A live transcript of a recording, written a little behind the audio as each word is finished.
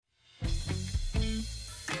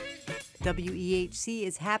WEHC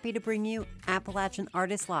is happy to bring you Appalachian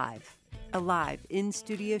Artists Live, a live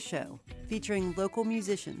in-studio show featuring local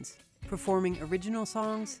musicians performing original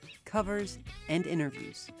songs, covers, and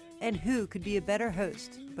interviews. And who could be a better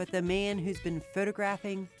host but the man who's been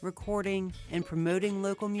photographing, recording, and promoting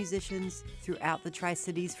local musicians throughout the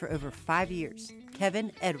Tri-Cities for over 5 years,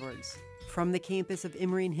 Kevin Edwards. From the campus of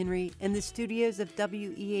Emory and Henry and the studios of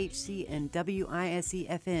WEHC and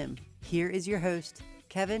WISE-FM, here is your host,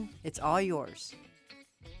 Kevin. It's all yours.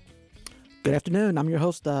 Good afternoon. I'm your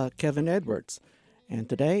host, Kevin Edwards. And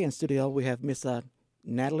today in studio we have Miss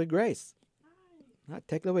Natalie Grace. All right,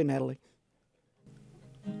 take it away, Natalie.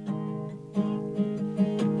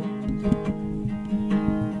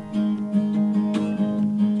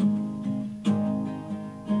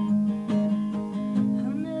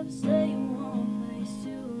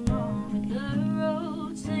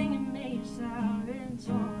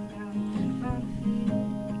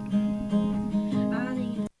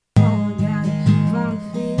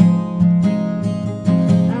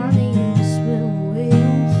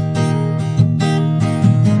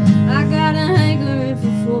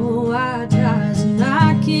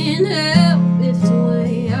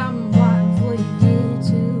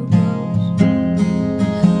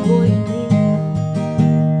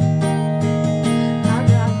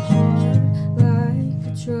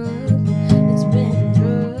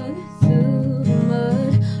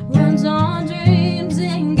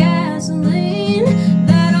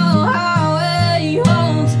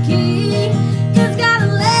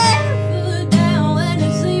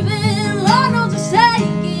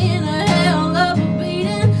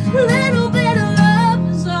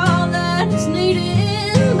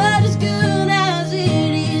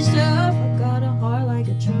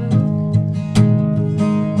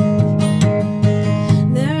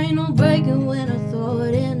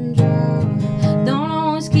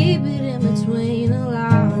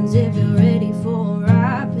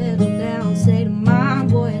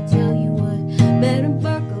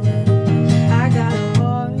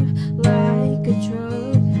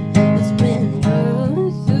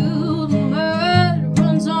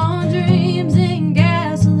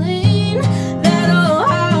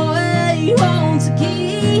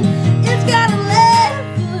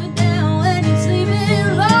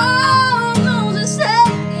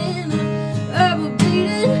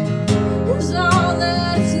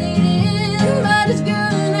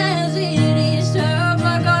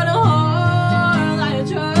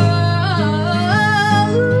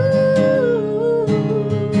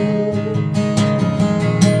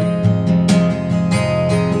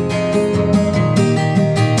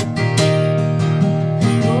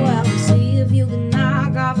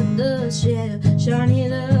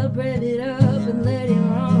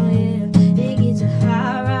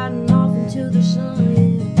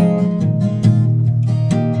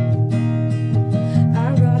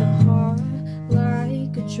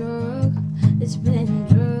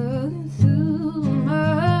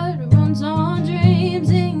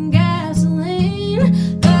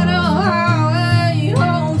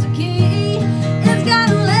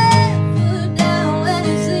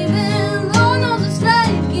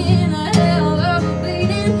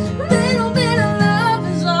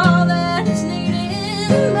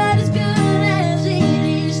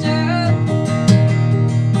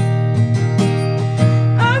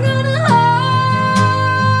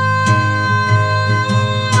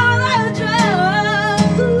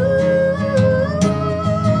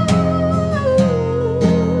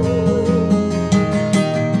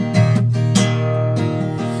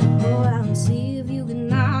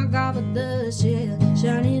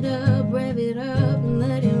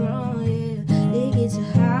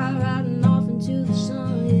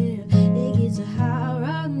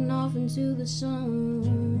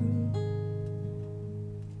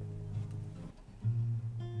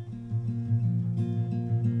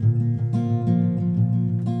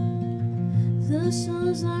 The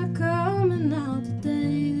sun's not coming out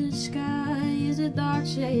today. The sky is a dark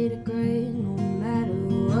shade of gray. No matter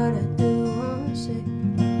what I do or say,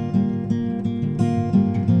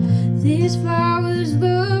 these flowers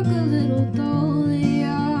look a little dull. They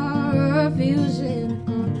are refusing to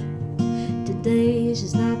grow. Today's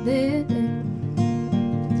just not their day,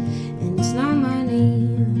 and it's not mine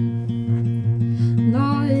either.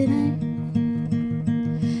 No, it ain't.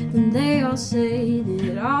 And they all say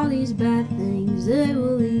that all these bad things, they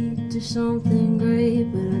will lead to something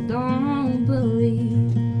great, but I don't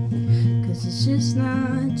believe, 'cause it's just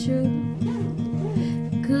not true.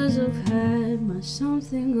 'Cause I've had my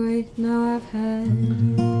something great, now I've had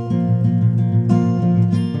you.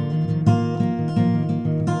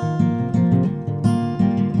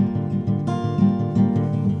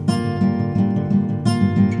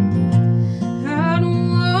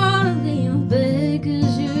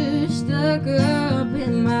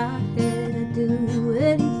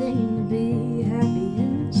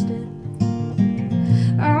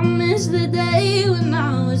 the day when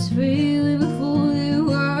I was free, way before there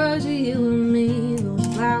was you and me. Those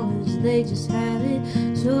flowers, they just had it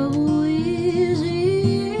so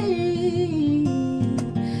easy.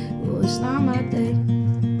 Well, it's not my day.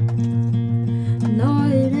 No,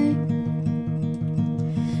 it ain't.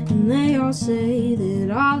 And they all say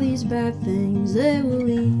that all these bad things, they will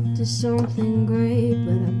lead to something great,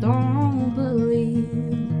 but I don't believe,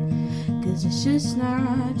 'cause it's just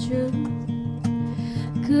not true.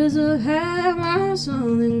 'Cause I've had my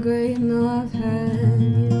something great, no, I've had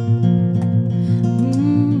you.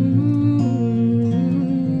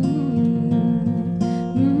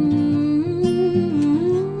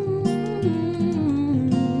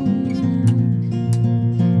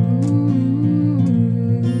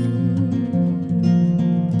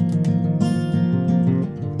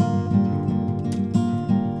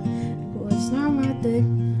 Well, it's not my day.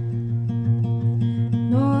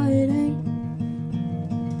 No, it ain't.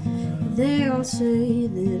 They all say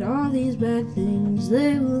that all these bad things,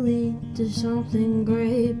 they will lead to something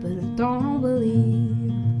great, but I don't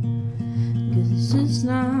believe, 'cause it's just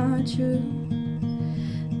not true.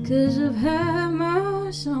 'Cause I've had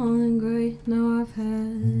my something great, now I've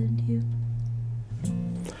had you.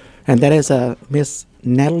 And that is Miss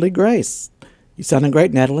Natalie Grace. You sounding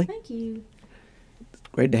great, Natalie. Thank you.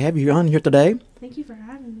 Great to have you on here today. Thank you for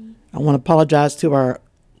having me. I want to apologize to our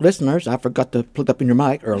listeners. I forgot to plug up in your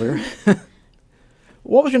mic earlier.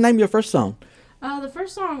 What was your name of your first song? The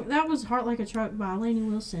first song, that was Heart Like a Truck by Lainey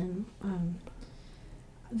Wilson.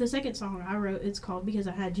 The second song I wrote, it's called Because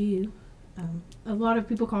I Had You. A lot of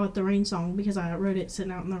people call it the rain song because I wrote it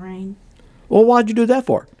sitting out in the rain. Well, why'd you do that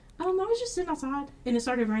for? I was just sitting outside and it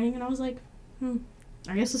started raining and I was like,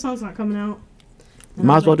 I guess the song's not coming out. And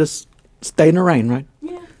Might I as well was like, just stay in the rain, right?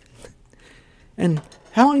 Yeah. And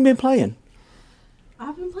how long you been playing?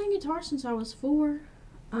 I've been playing guitar since I was 4.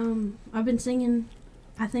 I've been singing,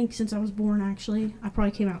 I think, since I was born, actually. I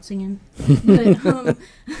probably came out singing. But,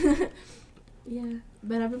 yeah.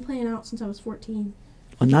 But I've been playing out since I was 14.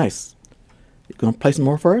 Oh, nice. You gonna play some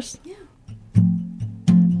more for us? Yeah.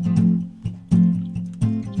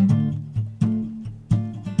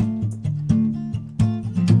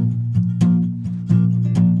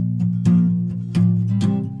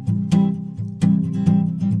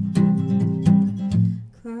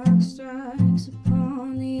 Clock strikes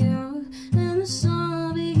upon the hour and the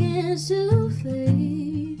sun begins to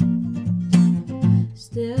fade.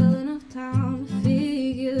 Still enough time to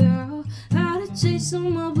figure out how to chase some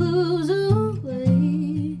of my blues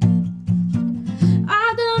away.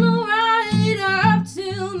 I've done alright up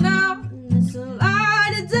till now, and it's a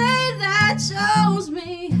light of day that shows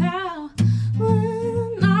me how. When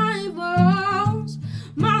the night falls,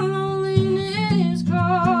 my loneliness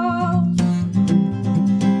calls.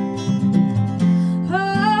 Oh,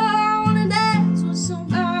 I wanna dance with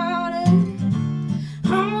somebody. I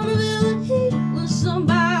wanna feel the heat with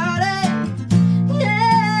somebody.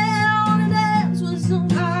 Yeah, I wanna dance with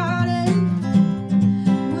somebody.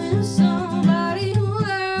 With somebody who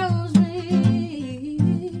loves me.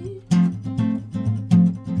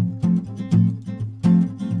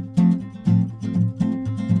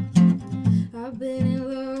 I've been in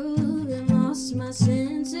love and lost my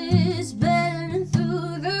senses, burning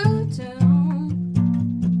through the town.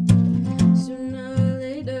 Sooner or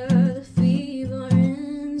later the fever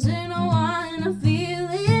ends and I wanna feel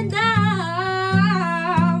it down.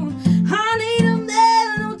 I need a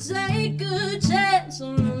man who'll take a chance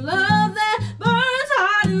on a love that burns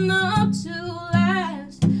hot enough to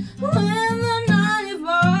last. When the night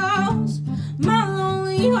falls, my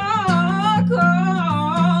lonely heart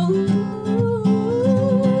calls.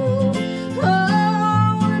 Oh,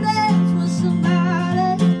 I wanna dance with somebody.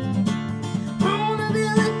 I wanna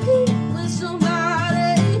feel the heat with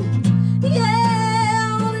somebody. Yeah,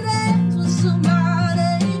 I wanna dance with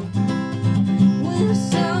somebody. With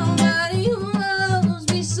somebody who loves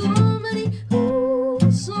me. Somebody who,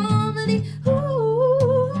 somebody who,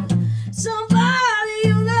 somebody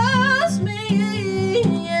who loves me.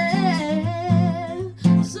 Yeah,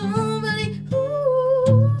 somebody who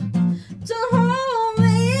to hold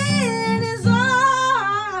me in his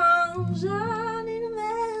arms. I need a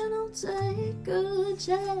man who'll take a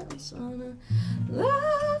chance on a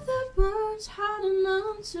love that burns hot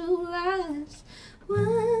enough to last.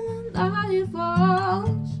 When the night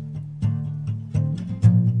falls,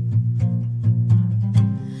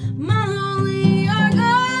 my lonely heart goes.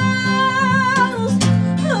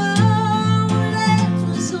 Oh, I wanna dance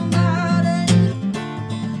with somebody.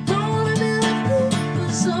 I wanna be like this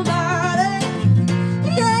with somebody.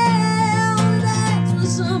 Yeah, I wanna dance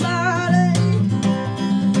with somebody.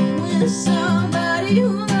 With somebody who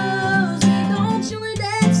loves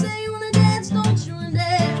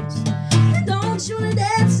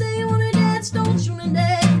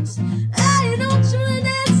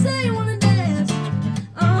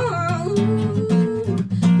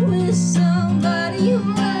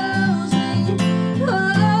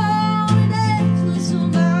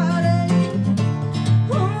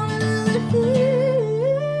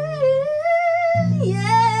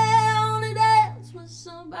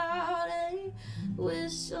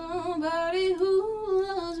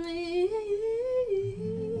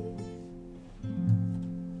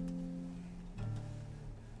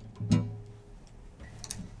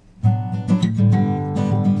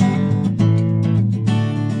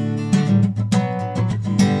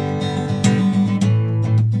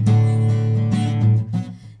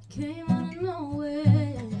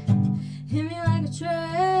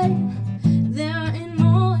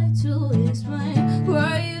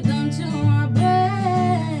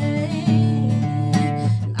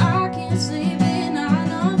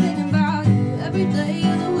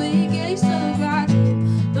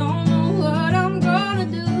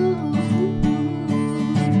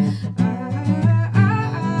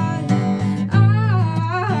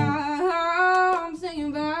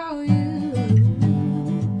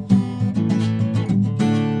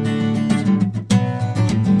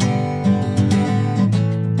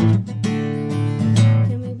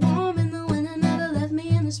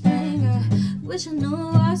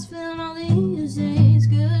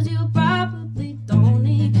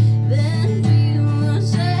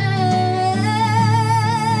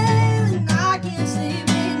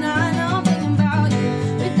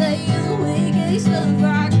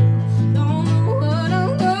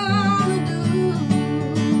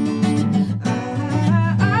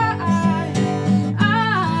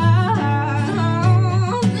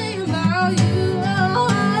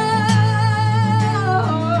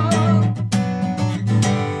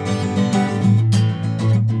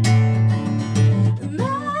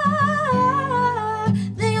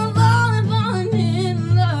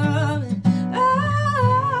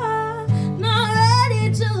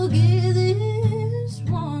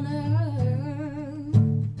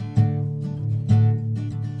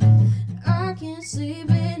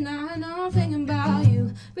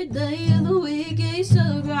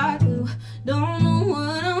Don't know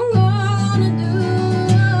what I'm gonna do.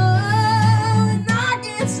 And I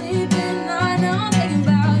can't sleep at night now I'm thinking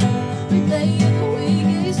about you. Replaying the way you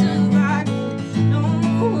used to rock me. Don't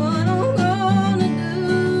know what I'm gonna do.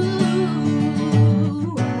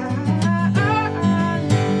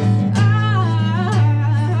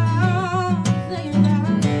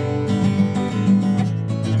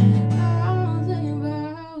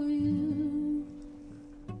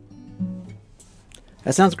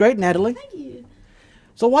 That sounds great, Natalie. Thank you.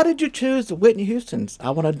 So why did you choose Whitney Houston's I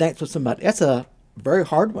Want to Dance with Somebody? That's a very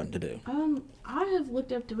hard one to do. I have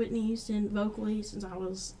looked up to Whitney Houston vocally since I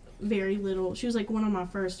was very little. She was like one of my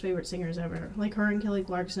first favorite singers ever. Like her and Kelly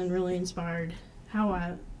Clarkson really inspired how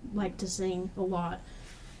I like to sing a lot.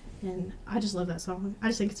 And I just love that song. I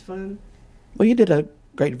just think it's fun. Well, you did a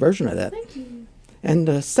great version of that. Thank you. And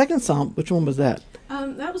the second song, which one was that?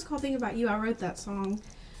 That was called Think About You. I wrote that song.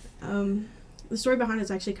 The story behind it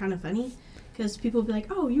is actually kind of funny because people will be like,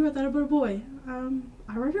 oh, you wrote that about a boy.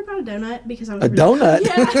 I wrote it about a donut because I was donut?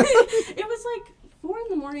 Yeah. It was like 4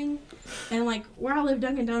 a.m. and like where I live,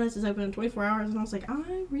 Dunkin' Donuts is open 24 hours and I was like,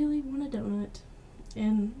 I really want a donut.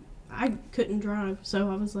 And I couldn't drive, so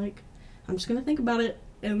I was like, I'm just going to think about it.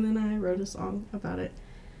 And then I wrote a song about it.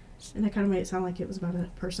 And that kind of made it sound like it was about a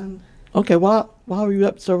person. Okay, why were you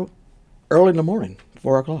up so early in the morning,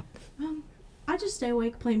 4 o'clock? I just stay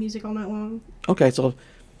awake playing music all night long. Okay, so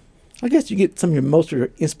I guess you get some of most of your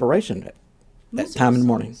inspiration at that time in the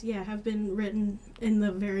morning. Yeah, have been written in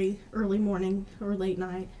the very early morning or late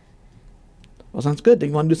night. Well, sounds good. Do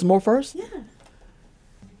you want to do some more first? Yeah.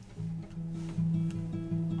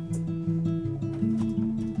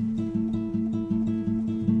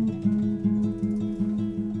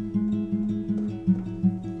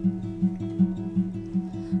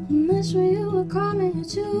 Miss when you would call me at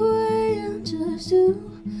 2 a.m. just to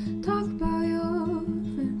talk about your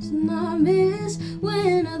friends. And I miss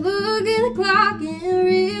when I look at the clock and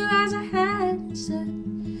realize I hadn't said.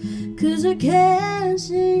 'Cause I can't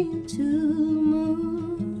seem to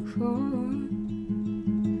move on.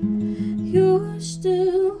 You're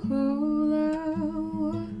still all I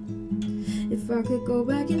want. If I could go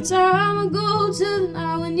back in time, I'd go to the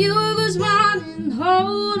night when you were mine and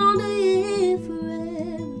hold on to it forever.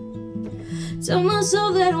 Tell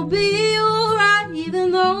myself that I'll be alright,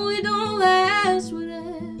 even though it don't last,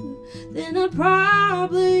 whatever. Then I'd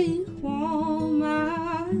probably want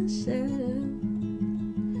myself.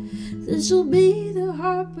 This'll be the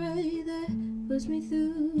heartbreak that puts me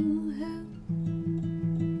through hell.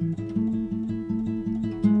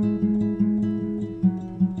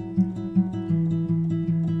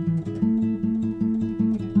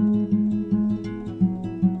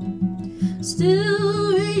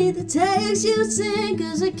 Still read the text you sent,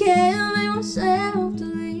 'cause I can't make myself to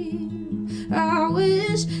leave. I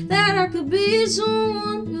wish that I could be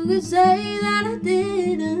someone who could say that I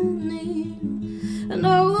didn't need. I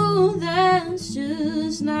know that's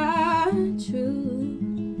just not true.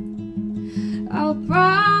 I'll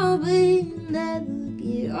probably never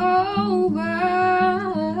get over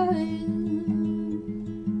you.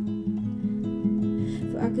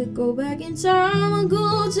 If I could go back in time, I'd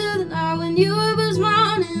go to the night when you was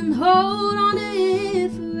mine and hold on to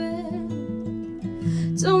it forever.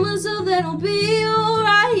 Tell myself that I'll be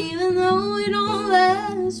alright, even though it don't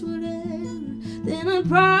last, whatever. Then I'd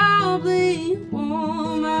probably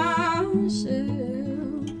want myself.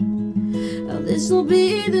 Now this'll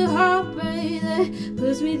be the heartbreak that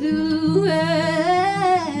puts me through hell.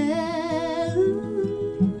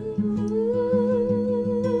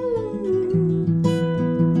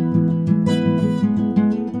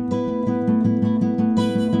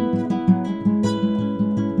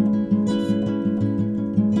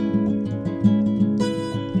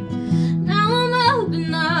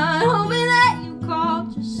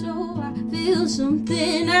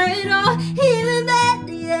 Something at all, even that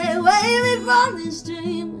they away me from this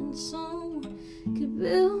dream. When someone could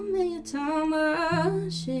build me a time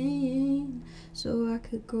machine, so I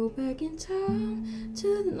could go back in time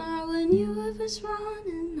to the night when you were first mine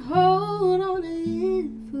and hold on to it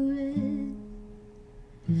forever.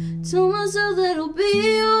 Tell myself that it'll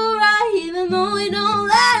be alright, even though it don't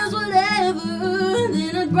last, whatever.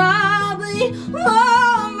 Then I'd probably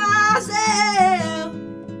want myself.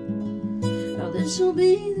 This'll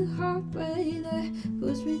be the heartbreak that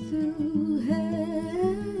puts me through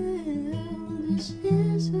hell. This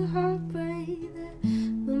is the heartbreak that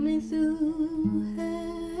put me through hell.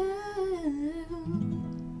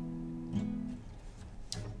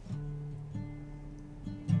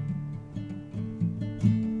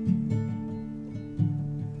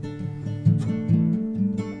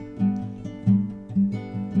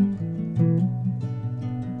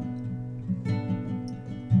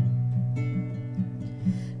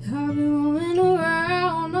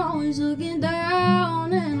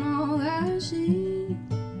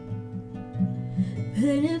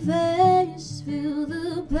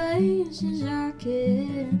 places I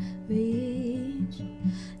can't reach.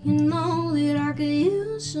 You know that I could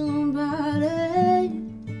use somebody,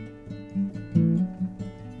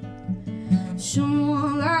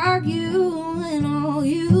 someone like you, and all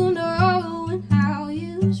you know and how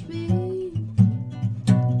you speak.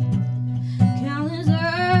 Countless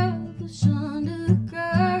hours under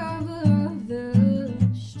cover of the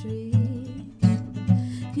street.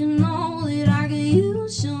 You know that I could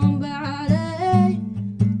use somebody,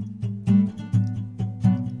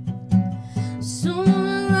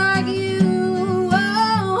 someone like you.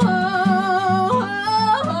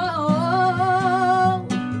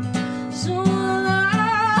 Someone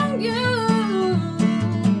like you.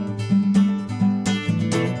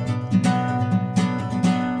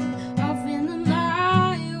 Off in the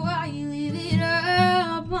night while you leave it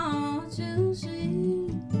up on to see.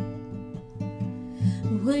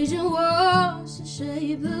 Waging wars to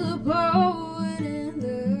shape the poet and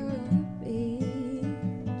the beat.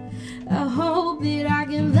 I hope that I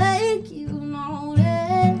can make you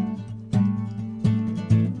notice.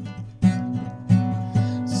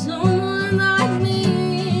 Someone like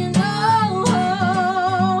me, no.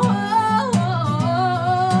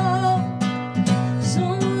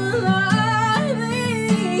 Someone like me.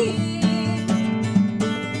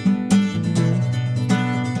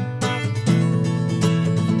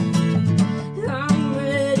 I'm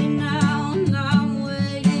ready now and I'm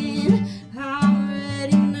waiting. I'm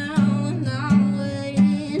ready now and I'm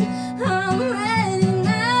waiting. I'm ready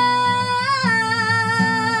now.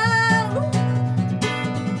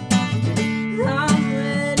 I'm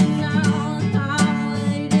ready now and I'm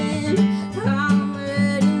waiting. I'm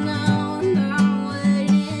ready now and I'm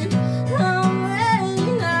waiting. I'm ready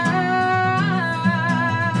now.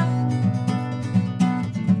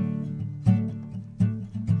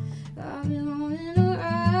 I've been running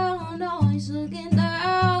around, always looking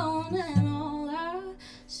down, and all I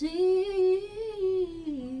see.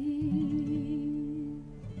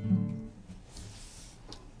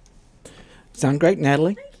 Sound great,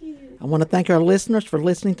 Natalie. Thank you. I want to thank our listeners for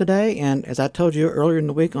listening today. And as I told you earlier in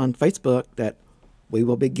the week on Facebook, that we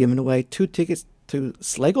will be giving away 2 tickets to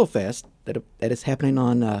Slagle Fest that is happening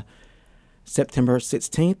on September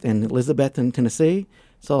 16th in Elizabethton, Tennessee.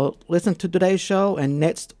 So listen to today's show and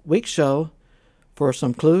next week's show for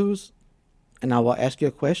some clues, and I will ask you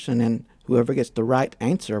a question, and whoever gets the right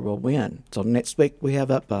answer will win. So next week we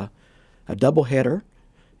have up a double header.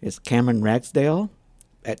 It's Cameron Ragsdale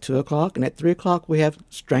at 2 o'clock, and at 3 o'clock we have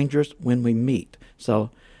Strangers When We Meet.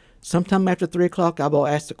 So sometime after 3 o'clock I will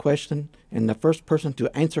ask the question, and the first person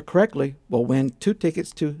to answer correctly will win 2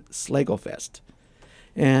 tickets to Slagle Fest.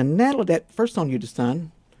 And Natalie, that first song you just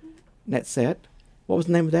sung, that set, what was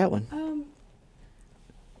the name of that one?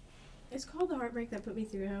 It's called The Heartbreak That Put Me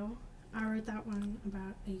Through Hell. I wrote that one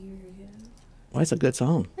about a year ago. Well, that's a good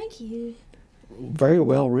song. Thank you. Very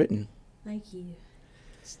well written. Thank you.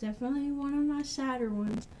 It's definitely one of my sadder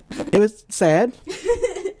ones. It was sad.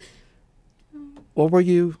 Or were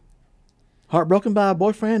you heartbroken by a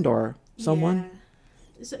boyfriend or someone?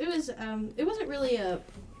 Yeah. So it was. It wasn't really a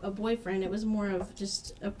boyfriend. It was more of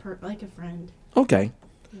just like a friend. Okay.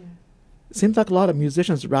 Yeah. It seems like a lot of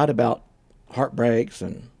musicians write about heartbreaks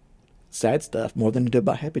and sad stuff more than they do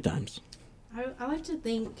about happy times. I like to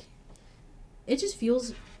think it just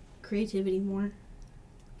fuels creativity more.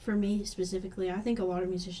 For me specifically, I think a lot of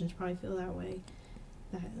musicians probably feel that way.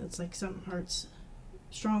 That it's like something heart's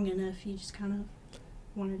strong enough, you just kind of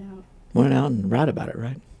want it out. Want it out and write about it,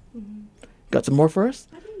 right? Mm-hmm. Got some more for us?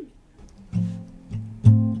 I do.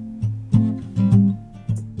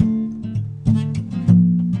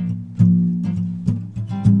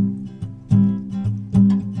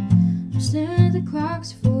 I'm staring at the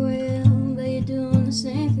clocks for you, but you're doing the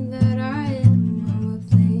same thing that I am. I'm up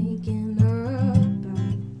thinking about,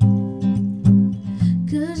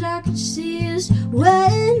 'cause I could see us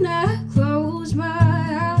when I close my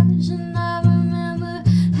eyes, and I remember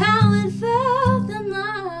how it felt that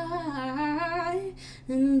night.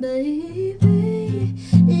 And baby,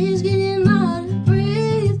 it's getting hard to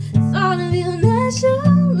breathe. The thought of you next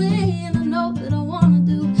to me, and I know that I wanna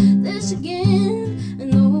do this again.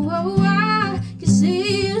 And oh, I can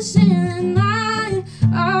see us in the night.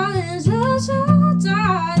 Our hands are so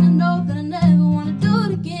tight. I know that I never wanna do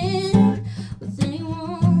it again with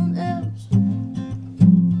anyone else.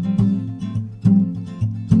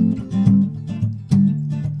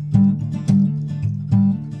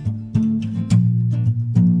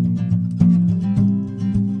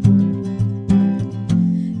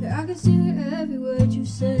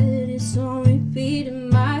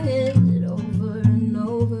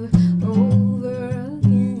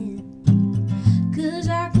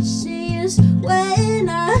 is when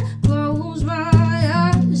I close my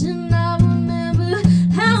eyes and I remember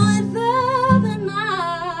how I felt that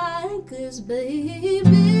night. 'Cause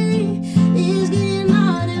baby, it's getting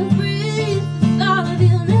hard to breathe. The thought of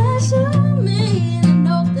you next to me, and I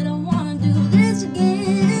know that I wanna do this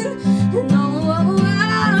again. And oh,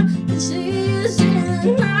 I can see us in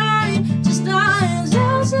the night, just eyes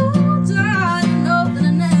out so tight. I know that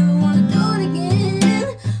I never wanna do it again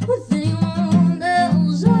with anyone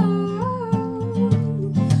else. Oh,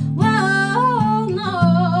 whoa, no,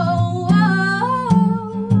 whoa.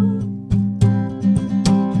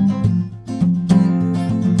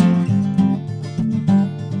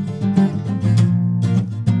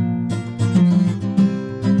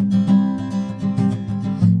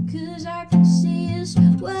 'Cause I can see us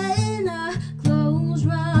when I close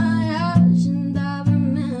my eyes and I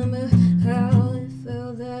remember how it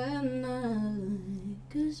felt that night.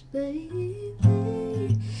 'Cause baby,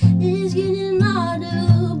 it's getting hard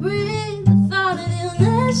to breathe. The thought of you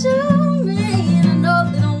next to me, and I know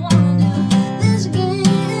that I wanna do this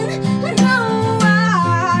again. I know I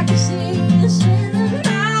can see us in the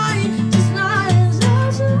night, just eyes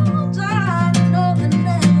out so tight. I know that I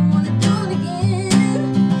never wanna do it again.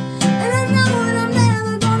 And I know that I'm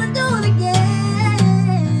never gonna do it again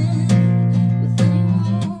with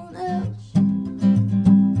anyone else.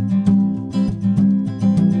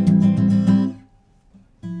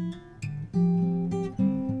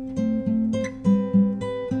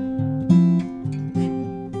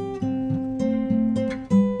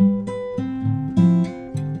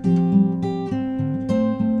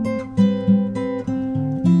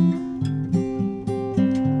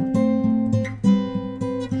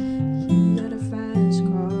 You got a fast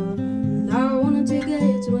car, and I wanna take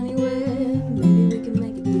it to anywhere. Maybe we can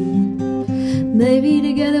make it through. Maybe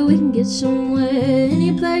together we can get somewhere.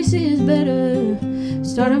 Any place is better.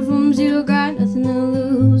 Starting from zero, got nothing to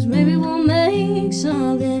lose. Maybe we'll make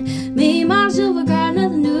something. Me, myself, I got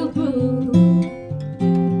nothing to prove.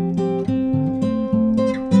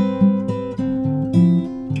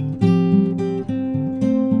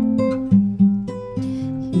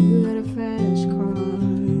 You got a fast car,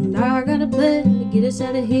 and I got a plan to get us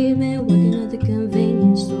out of here, man. Working at the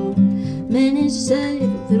convenience store, managed to save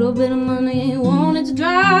a little bit of money. Wanted to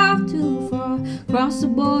drive too far, cross the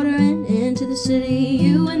border and into the city.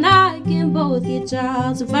 You and I can both get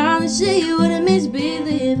jobs and finally see what it means to be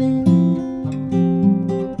living.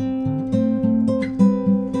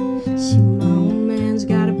 See, my old man's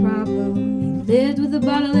got a problem. He lived with a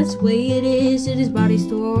bottle, that's the way it is. Said his body's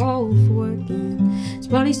too old for working, his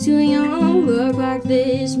body's too young, look like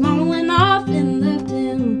this. Mama went off and left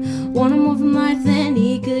him, wanted more from life than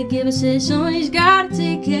he could give us. Said somebody's gotta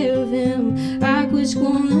take care of him. I quit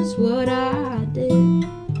school and that's what I did. You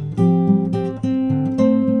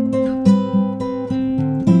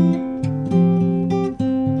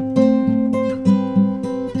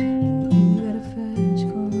got a fast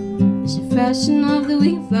car, is it fast enough that we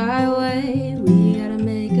can fly away? We gotta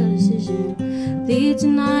make a decision, leave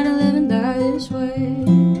tonight or live and die this way.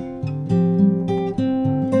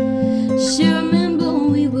 She remember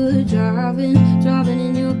when we were driving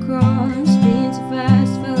in your car, speeding so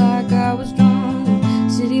fast, felt like I was drunk.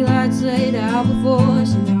 City lights laid out before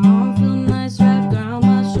us, and your arm felt nice wrapped around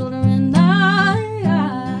my shoulder. And I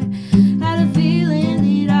had a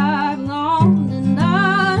feeling that I belonged, and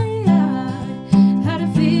I had a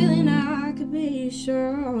feeling I could be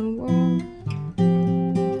sure I won't.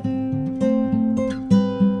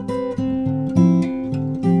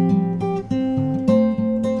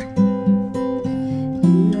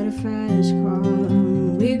 You got a fast car,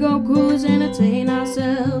 we go cruise, entertain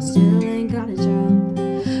ourselves, still ain't got a job.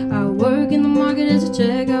 I work in the market as a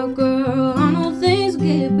checkout girl. I know things will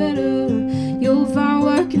get better. You'll find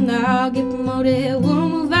work and I'll get promoted. We'll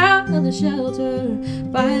move out of the shelter,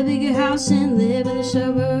 buy a bigger house and live in the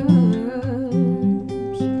suburbs.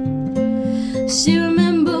 She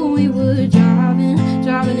remember we were driving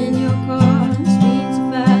in your car, speeding so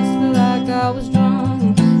fast, felt like I was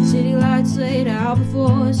drunk. City lights laid out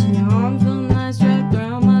before us, and your arm felt nice wrapped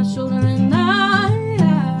around my shoulder. And I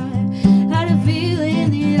had a feeling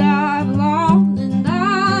that I belonged, and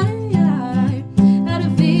I had a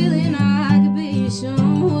feeling I could be someone.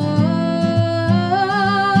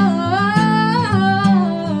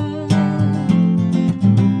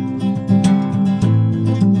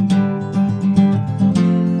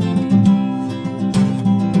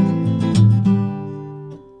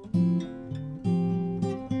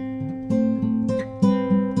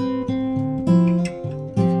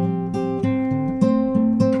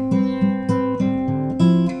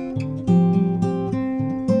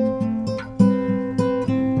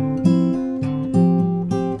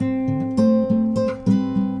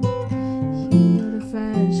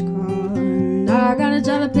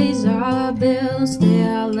 girl, stay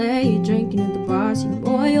out late, drinking at the bar, see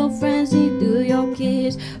more your friends than you do your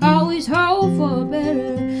kids. Always hope for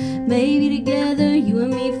better, maybe together you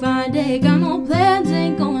and me find it. Got no plans,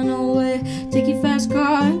 ain't going nowhere. Take your fast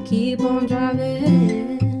car and keep on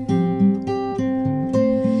driving.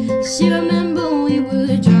 She remember we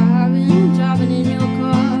were driving in your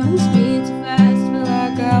car, speeding too fast, felt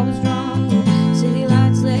like I was drunk. City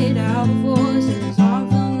lights laid out before us, and his arm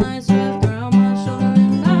felt nice wrapped around my shoulder.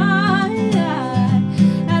 And I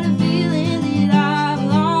had a feeling that I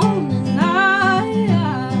belonged, and I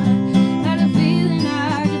had a feeling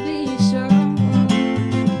I could be sure.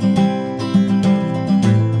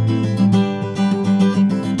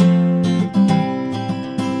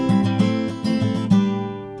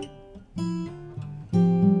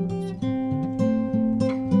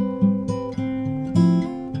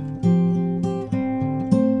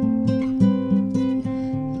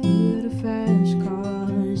 You got a fast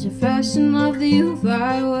car, is it fast enough that you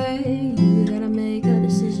fly away? You gotta make a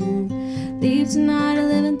decision, leave tonight or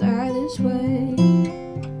live and die this way.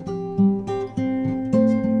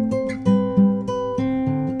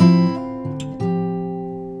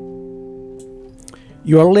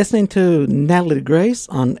 You are listening to Natalie Grace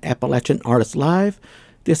on Appalachian Artists Live.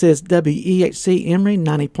 This is WEHC Emory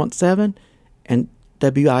 90.7 and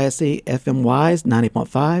WISC FM Wise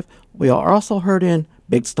 90.5. We are also heard in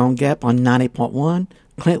Big Stone Gap on 90.1,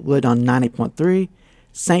 Clintwood on 90.3,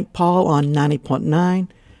 St. Paul on 90.9,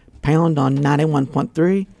 Pound on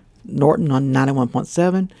 91.3, Norton on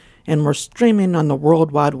 91.7, and we're streaming on the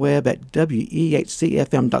World Wide Web at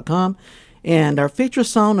WEHCFM.com. And our feature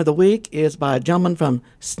song of the week is by a gentleman from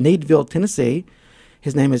Sneedville, Tennessee.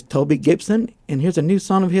 His name is Toby Gibson, and here's a new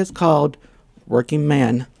song of his called Working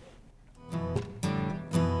Man.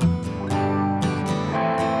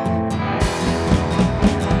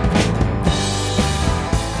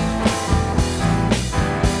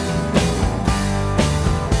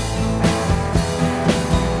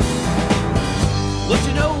 What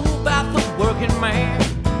you know about the working man?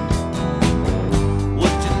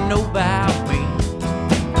 What you know about me?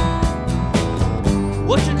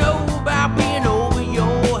 What you know about being over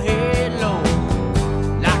your head low,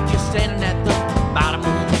 like you're standing at the bottom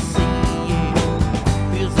of the sea?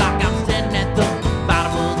 Yeah. Feels like I'm standing at the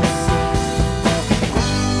bottom of the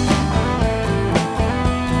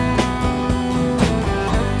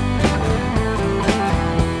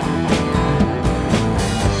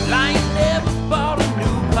Well, I ain't never bought a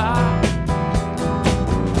new car,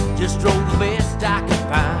 just drove the best I could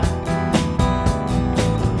find.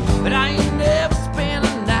 But I ain't never spent a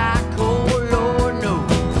night cold, Lord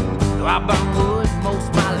knows. Though I burned wood most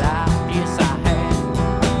of my life, yes I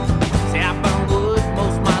have. Say I burned wood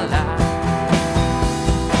most of my life.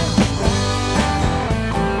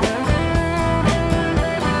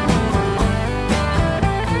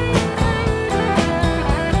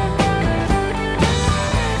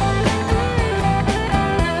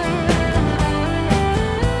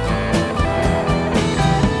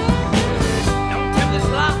 Don't tell this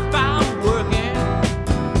life I'm working,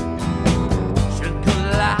 sugar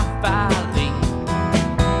life I lead.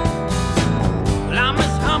 Well, I'm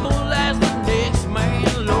as humble as the next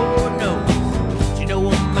man, Lord knows. But you know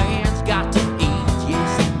a man's got to eat,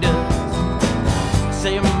 yes he does.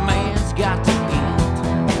 Say a man's got to eat.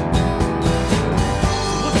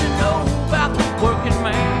 What you know about the working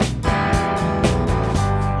man?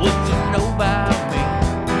 What you know about me?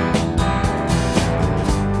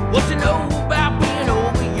 What you know about being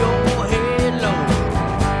over your head low,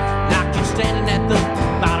 like you're standing at the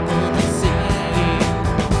bottom of the sea?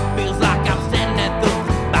 Yeah. Feels like I'm standing at the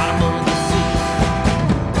bottom of the sea.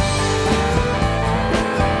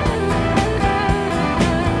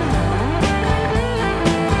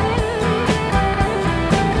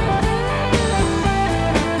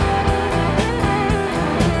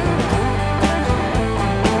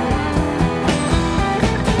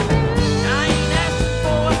 I ain't asking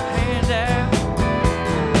for a handout.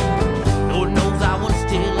 Lord knows I won't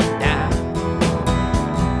steal a dime.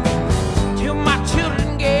 Till my children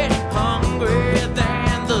get hungry,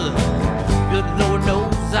 then the good Lord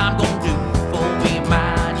knows I'm gonna do for me and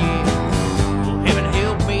mine, yeah. Well, heaven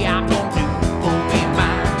help me, I'm gonna do for me and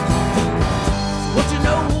mine. So what you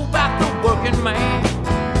know about the working man?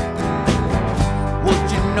 What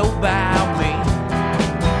you know about me?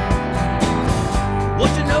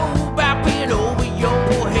 What you know about being over your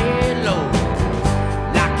head low,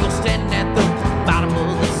 like you're standing at the bottom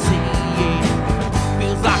of the sea? Yeah.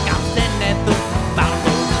 Feels like I'm standing at the bottom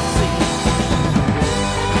of the sea.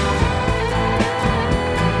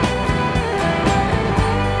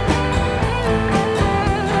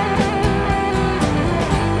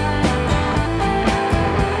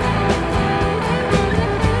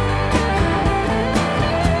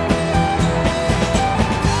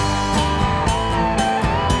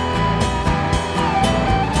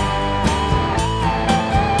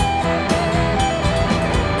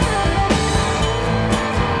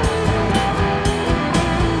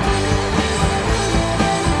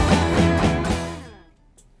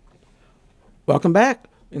 Welcome back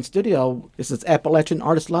in studio. This is Appalachian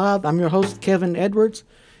Artist Live. I'm your host, Kevin Edwards,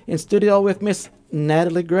 in studio with Miss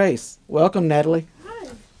Natalie Grace. Welcome, Natalie. Hi.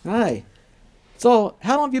 Hi. So,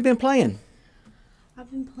 how long have you been playing? I've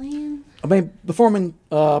been playing. Performing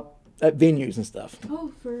at venues and stuff.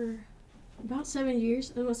 Oh, for about 7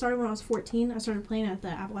 years. It started when I was 14. I started playing at the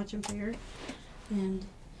Appalachian Fair, and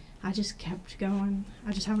I just kept going.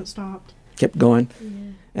 I just haven't stopped. Kept going. Yeah.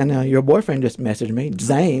 And your boyfriend just messaged me,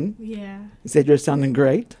 Zane. Yeah. He said you're sounding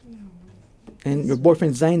great. And your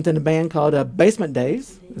boyfriend Zane's in a band called Basement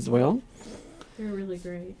Days as well. They're really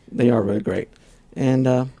great. They are really great.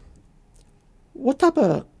 And what type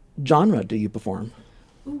of genre do you perform?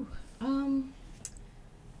 Ooh,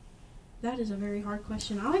 that is a very hard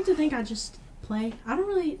question. I like to think I just play. I don't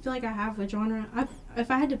really feel like I have a genre. If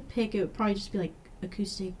I had to pick, it would probably just be like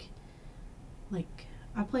acoustic. Like,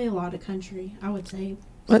 I play a lot of country, I would say.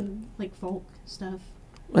 What? Some, like folk stuff.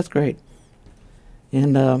 That's great.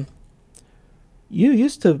 And you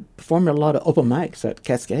used to perform at a lot of open mics at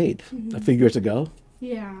Cascade a few years ago.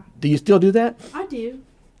 Yeah, Do you still do that? I do.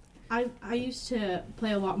 I used to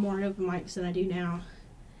play a lot more at open mics than I do now.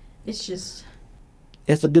 It's just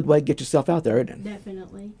It's a good way to get yourself out there, isn't it?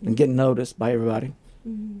 definitely. And get noticed by everybody.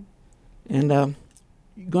 Mm-hmm. And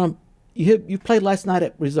you played last night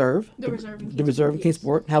at Reserve. The Reserve in The Reserve in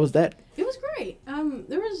Kingsport, yes. Kingsport. How was that? It was great.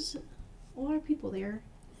 There was a lot of people there,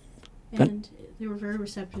 Good. and they were very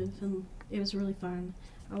receptive, and it was really fun.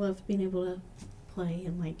 I love being able to play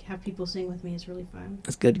and like have people sing with me. It's really fun.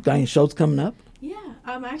 That's good. You got any shows coming up? Yeah.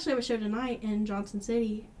 I actually have a show tonight in Johnson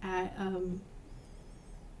City at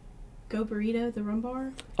Go Burrito, the Rum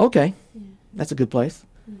Bar. Okay. Yeah. That's a good place.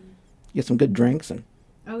 Yeah. Get some good drinks and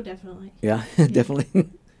Oh, definitely. yeah, definitely.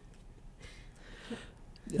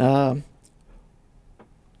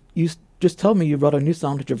 You just told me you wrote a new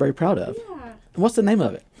song that you're very proud of. Yeah. What's the name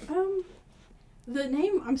of it? The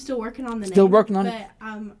name, I'm still working on the name. Still working on it?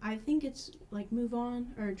 But I think it's like Move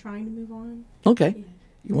On or Trying to Move On. Okay. Yeah.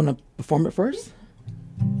 You want to perform it first?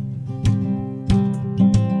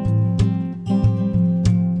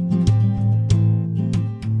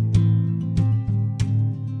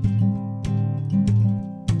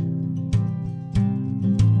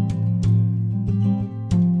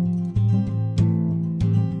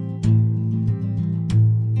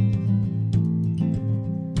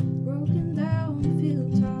 Broken down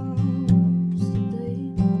field towns today.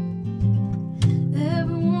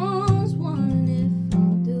 Everyone's wondering if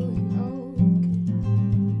I'm doing okay.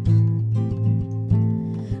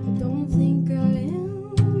 I don't think I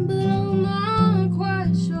am, but I'm not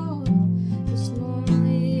quite sure. 'Cause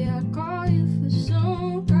normally I call you for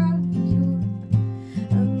some kind of cure.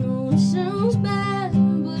 I know it sounds bad,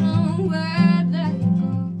 but I'm glad that you're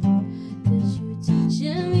gone. 'Cause you're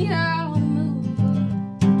teaching me how to move on.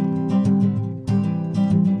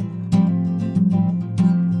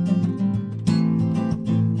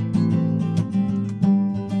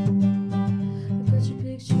 I got your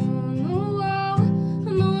picture on the wall.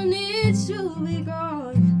 I know it needs to be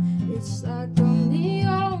gone. It's like I'm the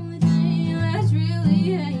only thing that's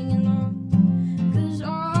really hanging on. 'Cause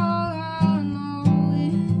all I know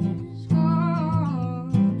is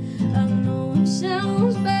gone. I know it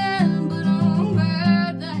sounds bad, but I'm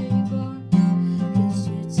glad that you're gone. 'Cause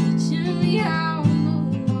you're teaching me how to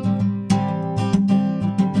move on.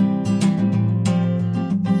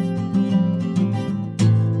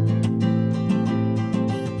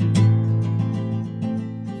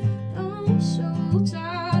 I'm so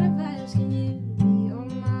tired of asking you to be on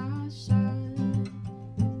my side.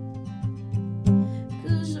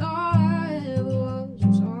 'Cause all I ever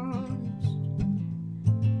was honest.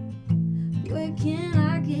 Where can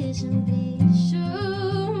I get some peace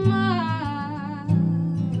of mind?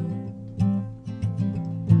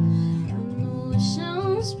 I know it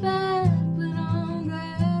sounds bad, but I'm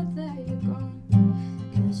glad that you're gone.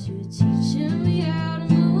 'Cause you're teaching me how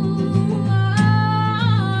to move on.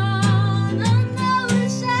 I know it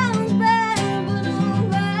sounds bad, but I'm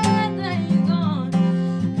glad that you're gone.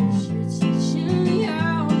 'Cause you're teaching me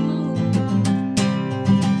how to move on.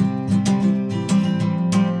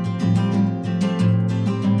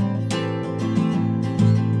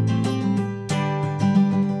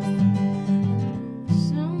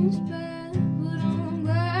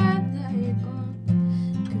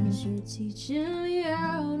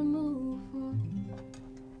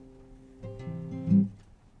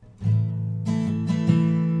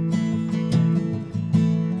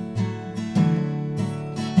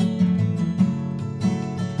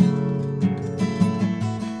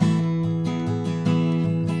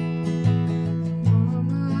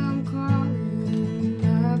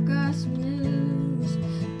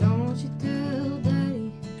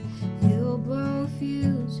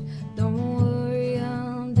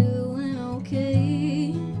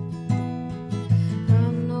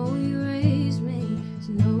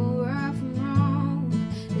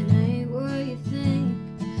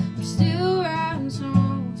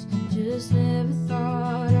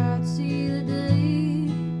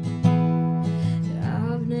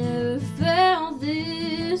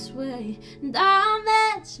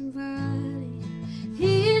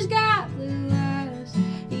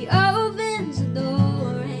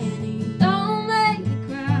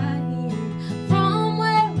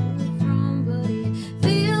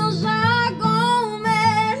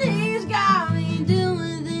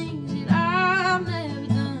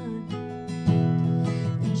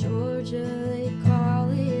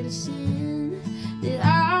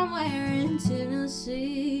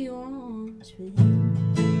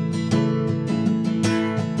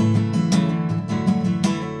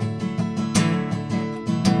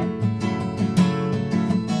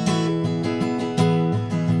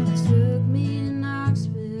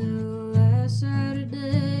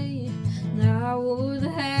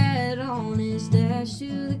 marched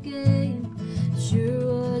to the game.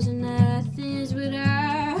 Sure was in Athens, but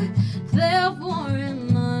I fell for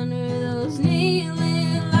him under those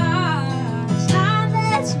kneeling lights. I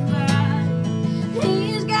met somebody,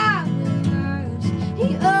 he's got the eyes.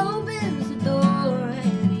 He opens the door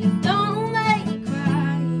and he don't make you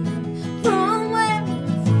cry. From where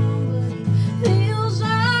we're from, but it feels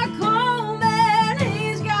like home, and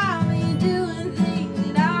he's got me doing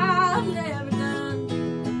things that I've never done.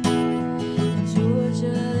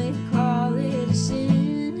 Georgia, they call it a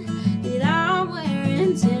sin that I'm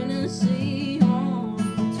wearing Tennessee on.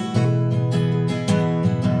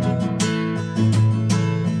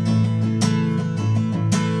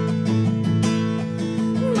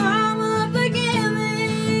 Mama, forgive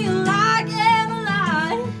me like every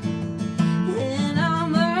lie, and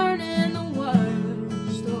I'm learning the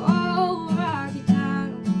words to old Rocky Top.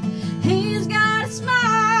 He's got a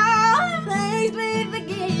smile that makes me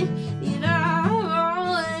forget that I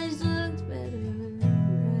always looked better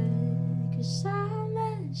right. 'Cause I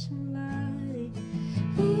met somebody,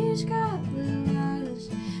 he's got blue eyes.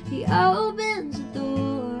 He opens the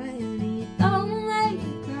door and he don't make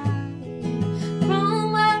you cry.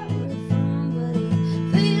 From where we're from, but he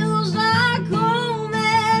feels like home,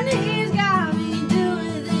 and he's got me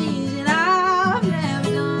doing things that I've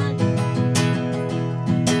never done.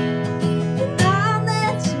 And I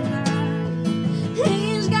met somebody,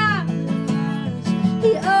 he's got blue eyes.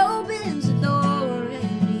 He opens the door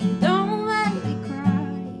and he don't make me cry.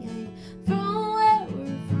 From where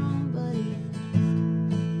we're from, but he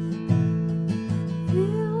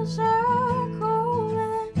feels like home,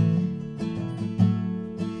 and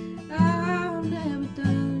I've never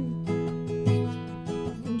done.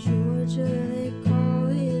 In Georgia, they call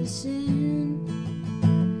it a sin.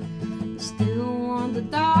 They still want the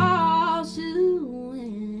dogs to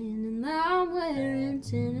win, and I'm wearing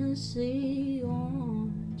Tennessee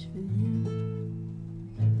orange for him.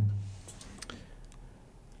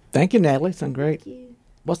 Thank you, Natalie. Sound great. Thank you.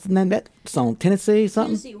 What's the name of that song? Tennessee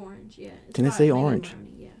something? Tennessee Orange, yeah. It's Tennessee by Megan Orange.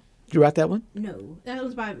 Maroney, yeah. Did you write that one? No, that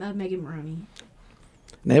was by Megan Maroney.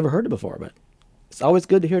 Never heard it before, but it's always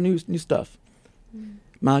good to hear new stuff.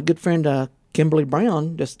 My good friend Kimberly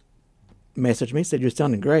Brown just messaged me, said you're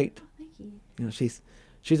sounding great. Thank you. You know,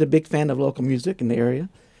 she's a big fan of local music in the area.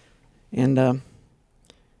 And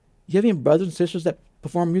you have any brothers and sisters that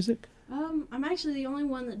perform music? I'm actually the only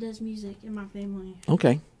one that does music in my family.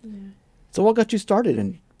 Okay. Yeah. So what got you started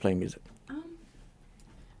in playing music?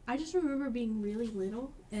 I just remember being really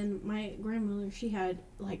little, and my grandmother, she had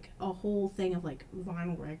like a whole thing of like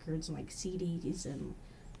vinyl records and like CDs and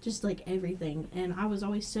just like everything, and I was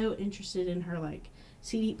always so interested in her like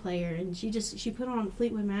CD player, and she put on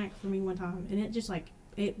Fleetwood Mac for me one time, and it just like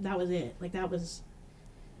that was it. Like that was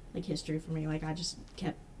like history for me. Like I just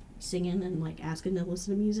kept singing and like asking to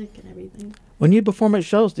listen to music and everything. When you perform at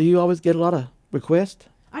shows, do you always get a lot of requests?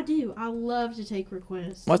 I do. I love to take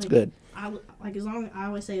requests. Well, that's like, good. I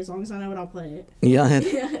always say as long as I know it, I'll play it. Yeah,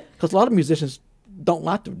 because a lot of musicians don't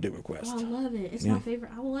like to do requests. Oh, I love it. It's Yeah. my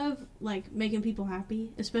favorite. I love like making people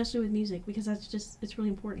happy, especially with music, because it's really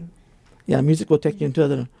important. Yeah, music will take you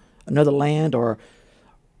into another land or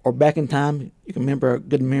back in time. You can remember a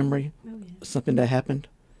good memory, Oh yeah. something that happened.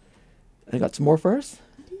 I got some more for us.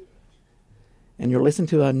 And you're listening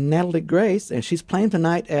to Natalie Grace, and she's playing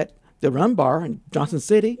tonight at the Run Bar in Johnson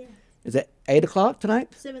City. Yeah. Is it 8 o'clock tonight?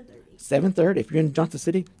 7:30. 7:30. If you're in Johnson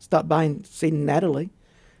City, stop by and see Natalie.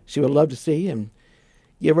 She would love to see you and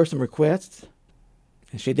give her some requests.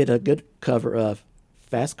 And she did a good cover of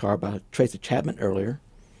Fast Car by Tracy Chapman earlier.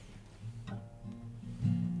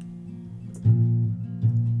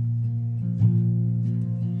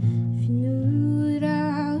 If you knew what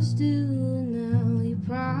I was doing now, you'd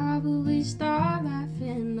probably start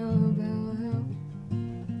laughing about how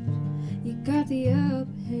you got the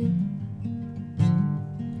upper hand.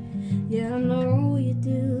 Yeah, I know you're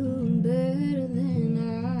doing better than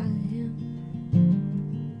I am.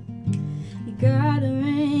 You got a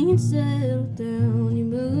ring and settled down. You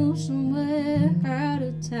moved somewhere out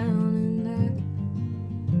of town, and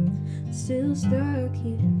I'm still stuck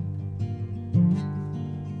here.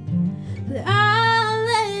 But I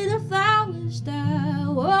let the flowers die.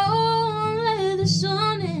 Won't let the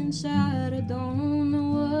sun inside. I don't know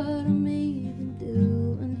what I'm even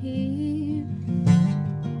doing here.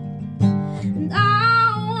 And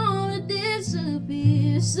I wanna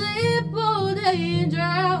disappear, sleep all day and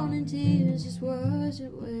drown in tears. Just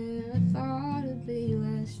wasn't where I thought I'd be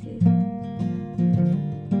last year.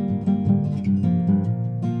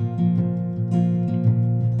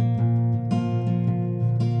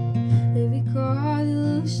 Every car that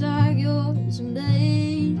looks like yours some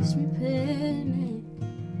days me panic.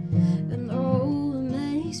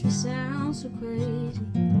 sounds so crazy.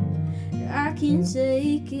 I can't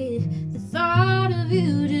take it. The thought of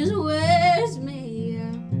you just wears me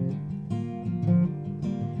out.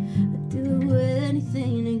 I'd do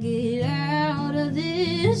anything to get out of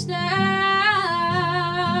this town,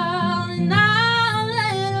 and I'll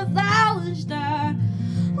let the flowers die.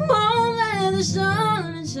 Won't let the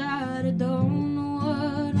sun inside. I don't know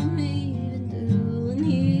what I'm even doing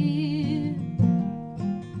here,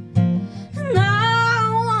 and I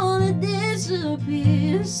wanna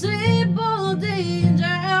disappear, sleep all day and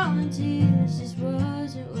drown in tears. This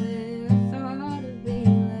wasn't where I thought I'd be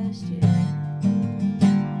last year.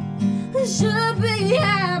 I should be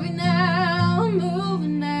happy now, I'm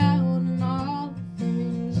moving out, and all the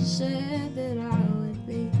things I said that I would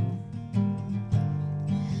be.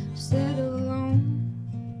 Instead of alone,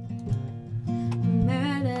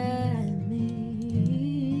 mad at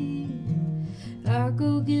me. I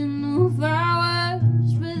go get new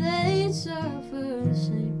flowers, but they suffer the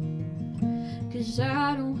same. 'Cause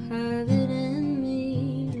I don't have it in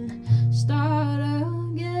me to start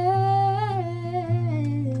again.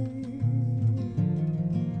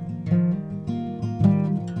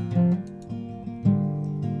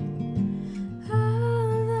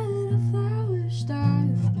 I'll let the flowers die,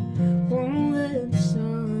 won't let the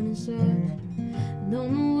sun inside.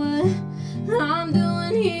 Don't know what I'm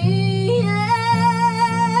doing here.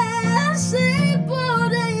 I sleep all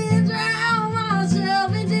day and drown myself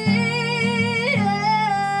in tears.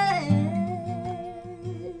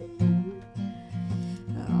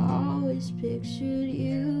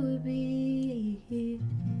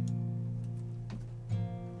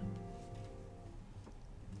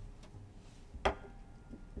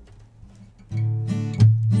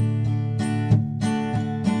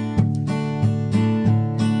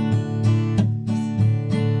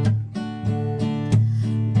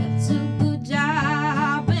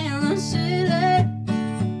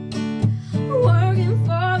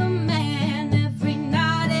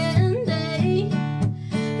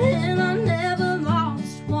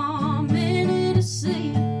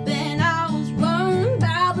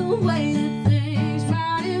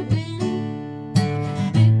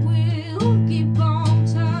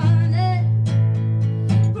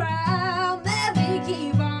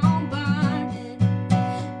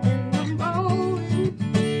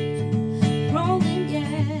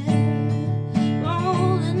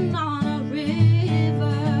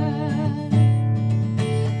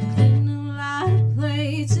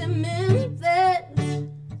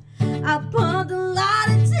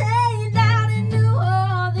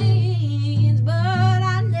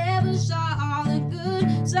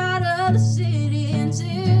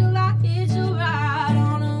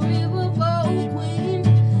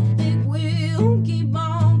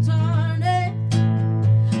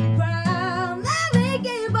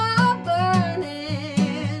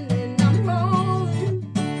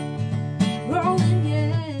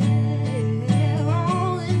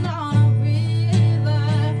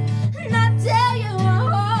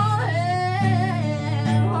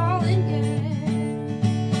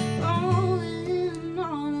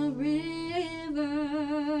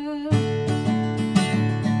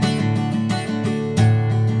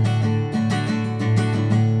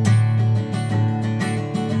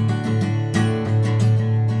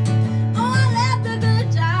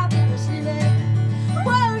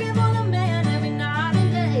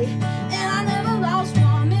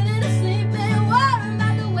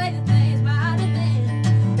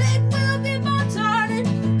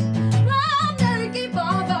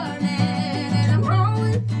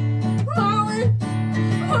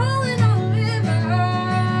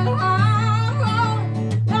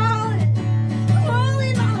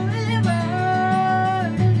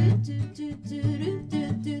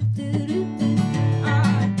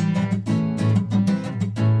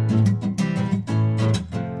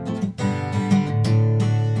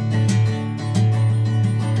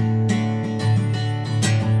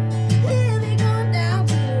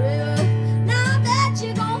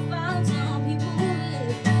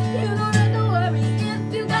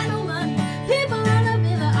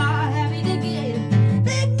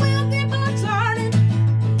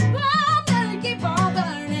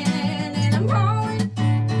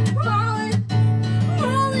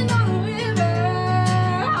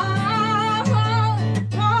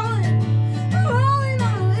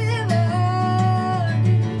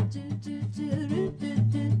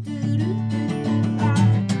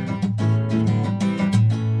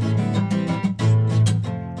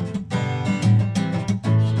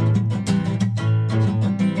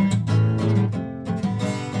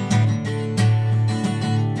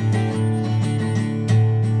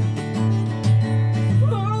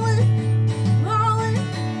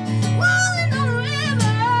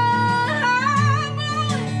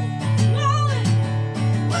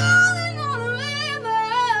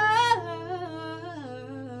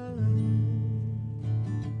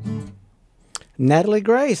 Natalie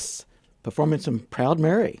Grace performing some Proud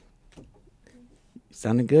Mary.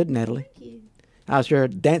 Sounding good, Natalie. Thank you. I was here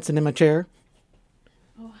dancing in my chair.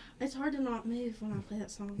 Oh, it's hard to not move when I play that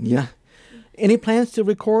song. Yeah. Any plans to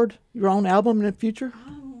record your own album in the future?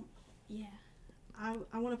 Yeah.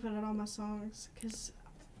 I want to put out all my songs because,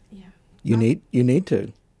 yeah. You need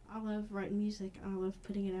to. I love writing music. I love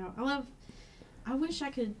putting it out. I wish I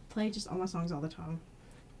could play just all my songs all the time.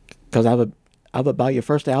 Because I would buy your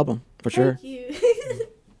first album for sure. Thank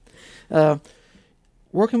you.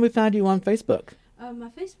 Where can we find you on Facebook? My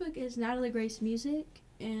Facebook is Natalie Grace Music,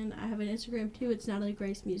 and I have an Instagram too. It's Natalie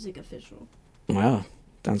Grace Music Official. Wow,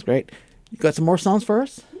 sounds great. You got some more songs for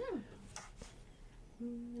us? Yeah.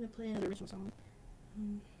 I'm going to play another original song.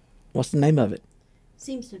 What's the name of it?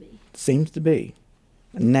 Seems to be. Seems to be.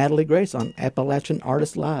 Natalie Grace on Appalachian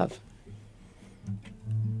Artists Live.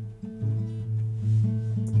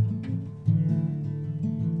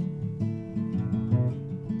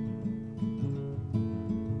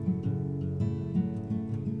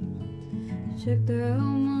 Checked out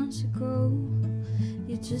months ago,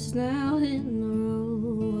 you're just now hitting the road.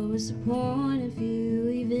 What was the point of you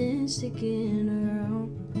even sticking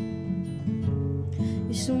around?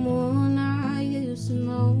 You're someone I used to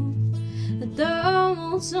know. A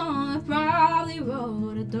dumb old song I probably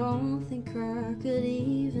wrote. I don't think I could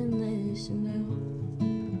even listen now.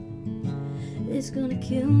 It's gonna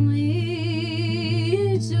kill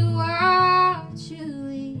me to watch you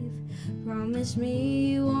leave. Promise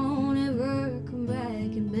me you won't ever come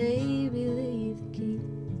back, and baby leave the key.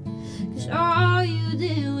 'Cause all you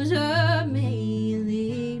did was hurt me and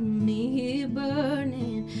leave me here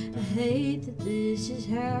burning. I hate that this is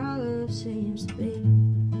how love seems to be.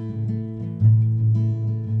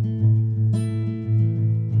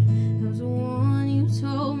 I was the one you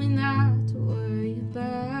told me not to worry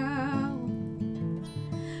about.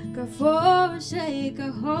 God, for her sake, I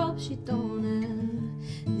hope she don't have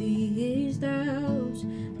these doubts. I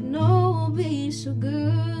know we'll be so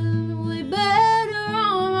good, way better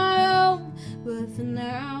on my own. But for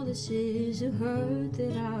now, this is a hurt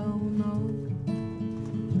that I will know.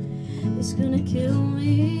 It's gonna kill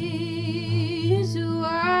me to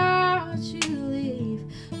watch you leave.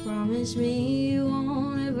 Promise me you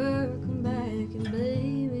won't ever come back, and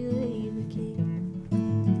baby leave the key.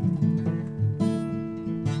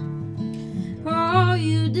 All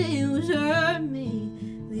you did was hurt me,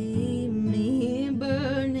 leave me here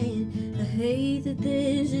burning. I hate that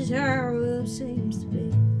this is how love seems to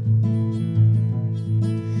be.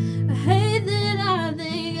 I hate that I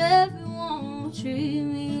think everyone will treat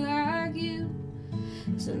me like you,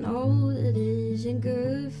 'cause I know that isn't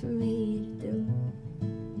good for me to do.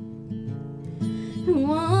 And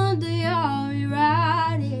one day I'll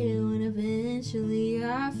rewrite it when eventually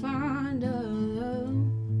I find a love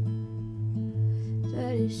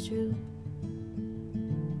that is true.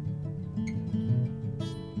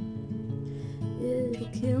 It'll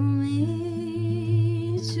kill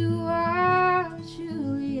me to watch you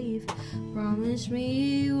leave. Promise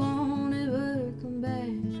me you won't ever come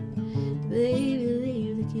back, baby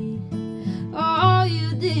leave the key. All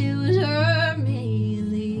you did was hurt me and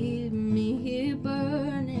leave me here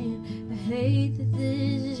burning. I hate that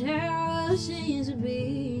this is how love seems to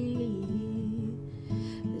be.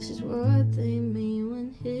 This is what they mean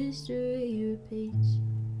when history repeats.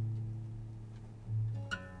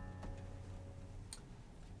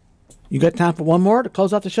 You got time for one more to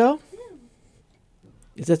close out the show? Yeah.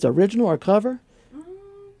 Is this original or cover? I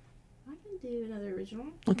can do another original.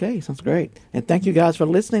 Okay, sounds great. And thank you guys for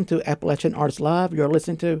listening to Appalachian Artists Live. You're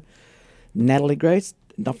listening to Natalie Grace.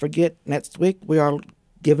 Don't forget, next week we are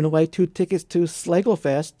giving away 2 tickets to Slagle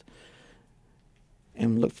Fest.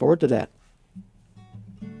 And look forward to that.